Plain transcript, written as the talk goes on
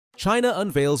China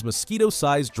unveils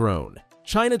mosquito-sized drone.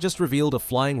 China just revealed a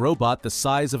flying robot the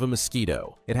size of a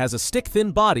mosquito. It has a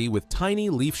stick-thin body with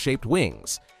tiny leaf-shaped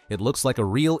wings. It looks like a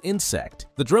real insect.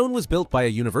 The drone was built by a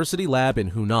university lab in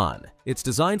Hunan. It's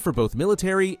designed for both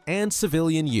military and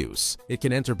civilian use. It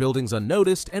can enter buildings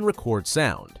unnoticed and record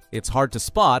sound. It's hard to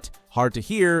spot, hard to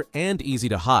hear, and easy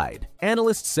to hide.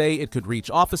 Analysts say it could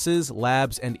reach offices,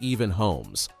 labs, and even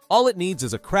homes. All it needs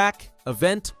is a crack, a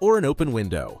vent, or an open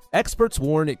window. Experts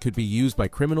warn it could be used by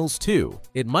criminals too.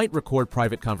 It might record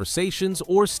private conversations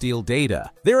or steal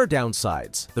data. There are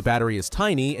downsides. The battery is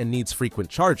tiny and needs frequent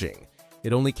charging.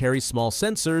 It only carries small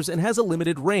sensors and has a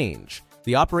limited range.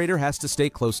 The operator has to stay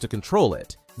close to control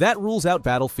it. That rules out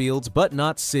battlefields, but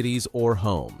not cities or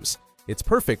homes. It's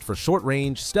perfect for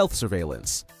short-range stealth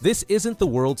surveillance. This isn't the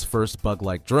world's first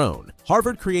bug-like drone.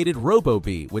 Harvard created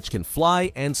RoboBee, which can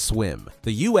fly and swim.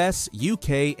 The US,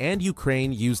 UK, and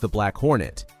Ukraine use the Black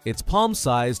Hornet. It's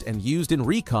palm-sized and used in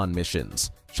recon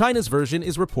missions. China's version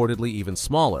is reportedly even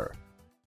smaller.